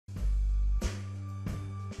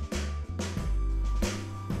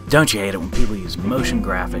Don't you hate it when people use motion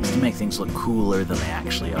graphics to make things look cooler than they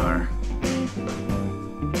actually are?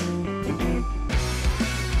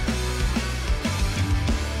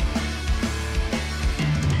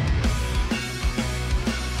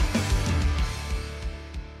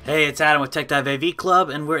 Hey, it's Adam with Tech Dive AV Club,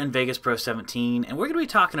 and we're in Vegas Pro 17, and we're going to be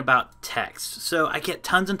talking about text. So I get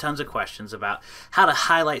tons and tons of questions about how to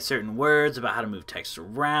highlight certain words, about how to move text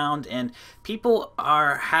around, and people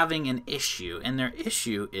are having an issue, and their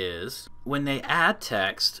issue is when they add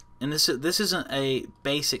text, and this isn't a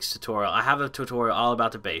basics tutorial. I have a tutorial all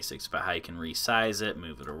about the basics, about how you can resize it,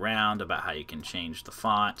 move it around, about how you can change the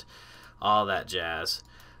font, all that jazz.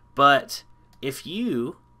 But if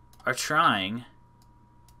you are trying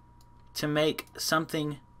to make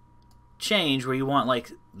something change where you want,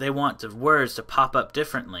 like, they want the words to pop up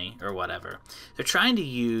differently or whatever, they're trying to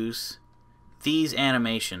use these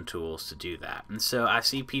animation tools to do that. And so I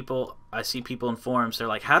see people in forums, they're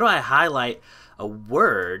like, how do I highlight a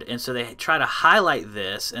word? And so they try to highlight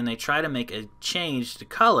this and they try to make a change to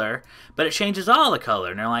color, but it changes all the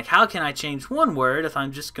color. And they're like, how can I change one word if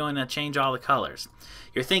I'm just going to change all the colors?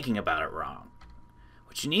 You're thinking about it wrong.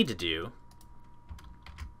 What you need to do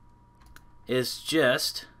is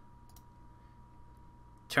just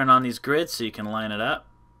turn on these grids so you can line it up.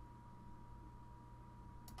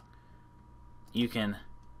 You can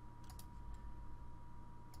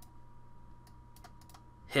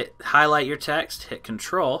highlight your text, hit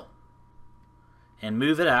Control, and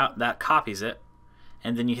move it out. That copies it.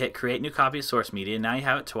 And then you hit Create New Copy of Source Media. Now you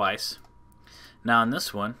have it twice. Now on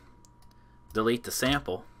this one, delete the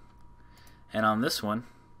sample. And on this one,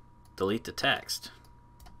 delete the text.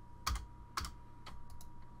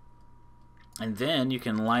 And then you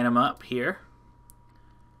can line them up here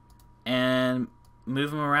and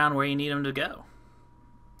move them around where you need them to go.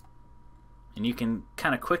 And you can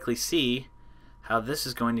kind of quickly see how this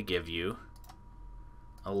is going to give you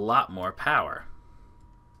a lot more power.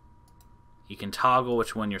 You can toggle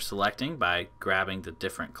which one you're selecting by grabbing the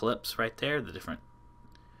different clips right there, the different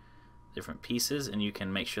pieces, and you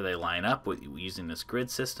can make sure they line up with using this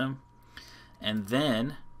grid system. And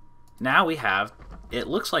then now we have, it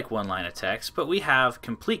looks like one line of text, but we have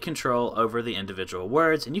complete control over the individual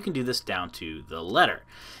words, and you can do this down to the letter.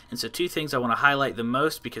 And so two things I want to highlight the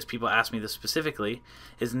most, because people ask me this specifically,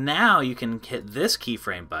 is now you can hit this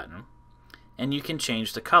keyframe button and you can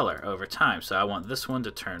change the color over time. So I want this one to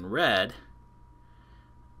turn red,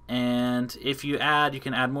 and if you add, you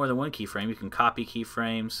can add more than one keyframe. You can copy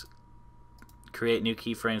keyframes, create new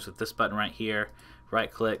keyframes with this button right here,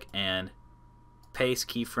 right click and paste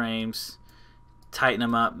keyframes, tighten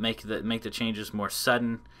them up, make the changes more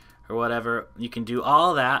sudden or whatever. You can do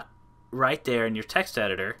all that right there in your text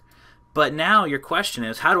editor. But now your question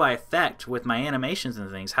is, how do I affect with my animations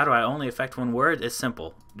and things? How do I only affect one word? It's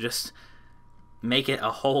simple. Just make it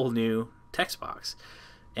a whole new text box.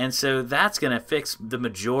 And so that's going to fix the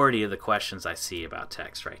majority of the questions I see about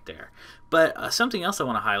text right there. But something else I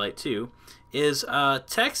want to highlight too is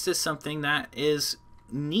text is something that is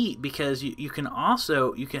neat, because you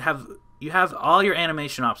have all your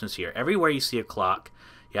animation options here. Everywhere you see a clock,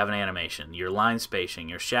 you have an animation. Your line spacing,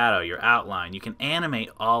 your shadow, your outline. You can animate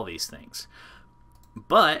all these things.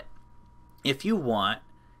 But if you want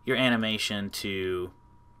your animation to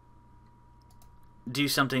do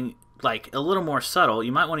something like a little more subtle,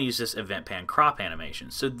 you might want to use this event pan crop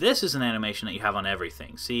animation. So this is an animation that you have on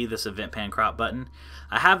everything. See this event pan crop button?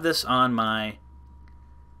 I have this on my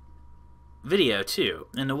video too.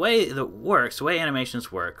 And the way that works, the way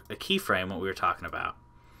animations work, a keyframe, what we were talking about,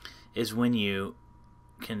 is when you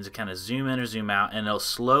can kind of zoom in or zoom out, and it'll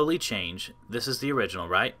slowly change. This is the original,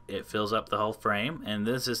 right? It fills up the whole frame, and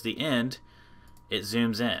this is the end. It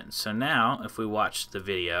zooms in. So now if we watch the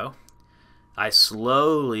video, I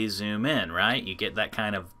slowly zoom in, right? You get that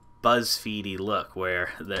kind of BuzzFeedy look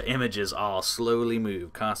where the images all slowly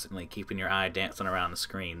move, constantly keeping your eye dancing around the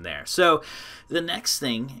screen there. So the next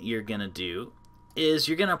thing you're going to do is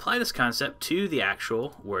you're going to apply this concept to the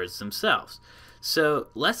actual words themselves. So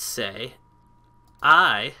let's say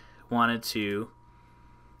I wanted to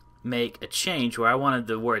make a change where I wanted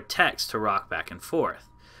the word text to rock back and forth.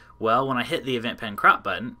 Well, when I hit the event pan crop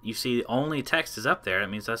button, you see only text is up there.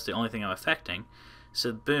 That means that's the only thing I'm affecting.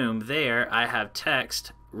 So boom, there I have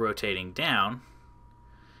text rotating down,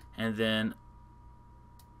 and then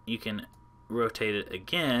you can rotate it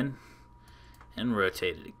again and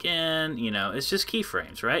rotate it again. You know, it's just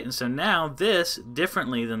keyframes, right? And so now this,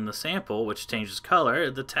 differently than the sample, which changes color,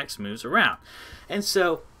 the text moves around. And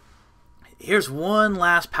so here's one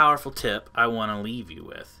last powerful tip I want to leave you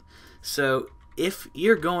with. So if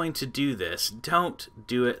you're going to do this, don't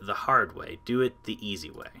do it the hard way. Do it the easy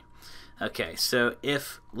way. Okay, so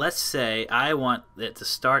if, let's say, I want it to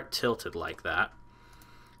start tilted like that.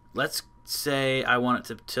 Let's say I want it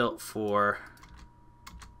to tilt for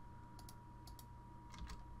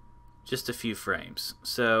just a few frames.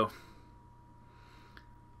 So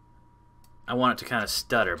I want it to kind of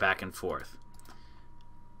stutter back and forth.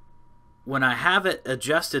 When I have it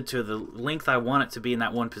adjusted to the length I want it to be in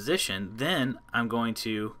that one position, then I'm going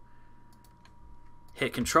to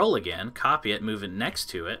hit Control again, copy it, move it next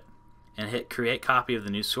to it, and hit Create Copy of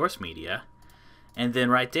the new source media. And then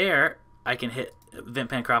right there, I can hit Event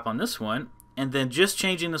Pan Crop on this one, and then just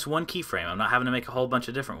changing this one keyframe, I'm not having to make a whole bunch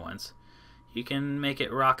of different ones, you can make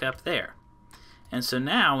it rock up there. And so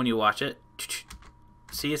now when you watch it,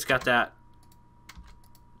 see, it's got that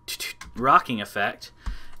rocking effect,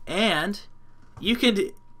 and you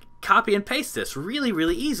can copy and paste this really,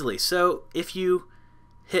 really easily. So if you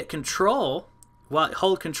hit Control,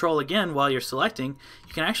 hold Control again while you're selecting,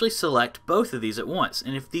 you can actually select both of these at once.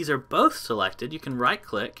 And if these are both selected, you can right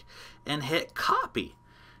click and hit Copy.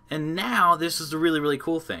 And now this is the really, really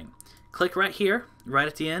cool thing. Click right here, right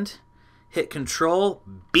at the end, hit Control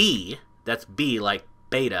B, that's B like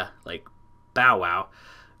beta, like bow wow,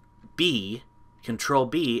 B, Control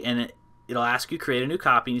B, and it'll ask you create a new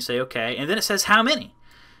copy, and you say okay, and then it says how many.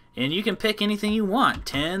 And you can pick anything you want,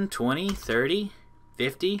 10, 20, 30,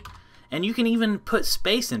 50, and you can even put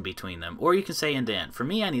space in between them, or you can say end to end. For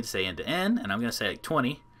me, I need to say end to end, and I'm going to say like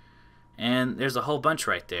 20, and there's a whole bunch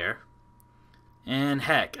right there. And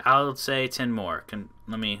heck, I'll say 10 more.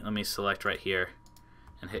 Let me select right here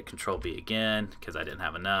and hit Control B again because I didn't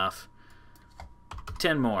have enough.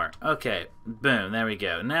 10 more. Okay, boom, there we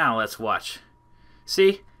go. Now let's watch.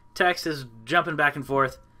 See, text is jumping back and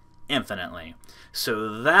forth infinitely.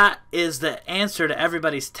 So that is the answer to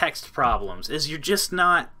everybody's text problems, is you're just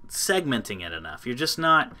not segmenting it enough. You're just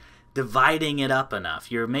not dividing it up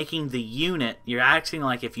enough. You're making the unit, you're acting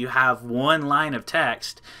like if you have one line of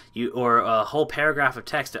text or a whole paragraph of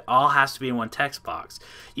text, it all has to be in one text box.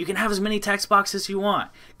 You can have as many text boxes as you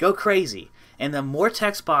want. Go crazy. And the more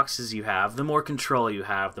text boxes you have, the more control you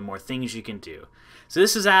have, the more things you can do. So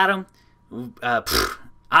this is Adam.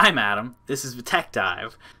 I'm Adam. This is Tech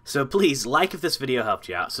Dive. So please like if this video helped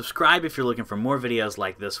you out. Subscribe if you're looking for more videos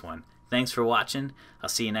like this one. Thanks for watching. I'll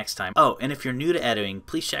see you next time. Oh, and if you're new to editing,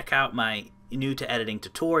 please check out my new to editing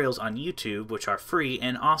tutorials on YouTube, which are free,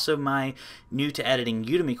 and also my new to editing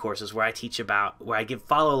Udemy courses where I give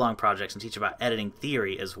follow along projects and teach about editing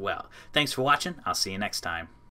theory as well. Thanks for watching. I'll see you next time.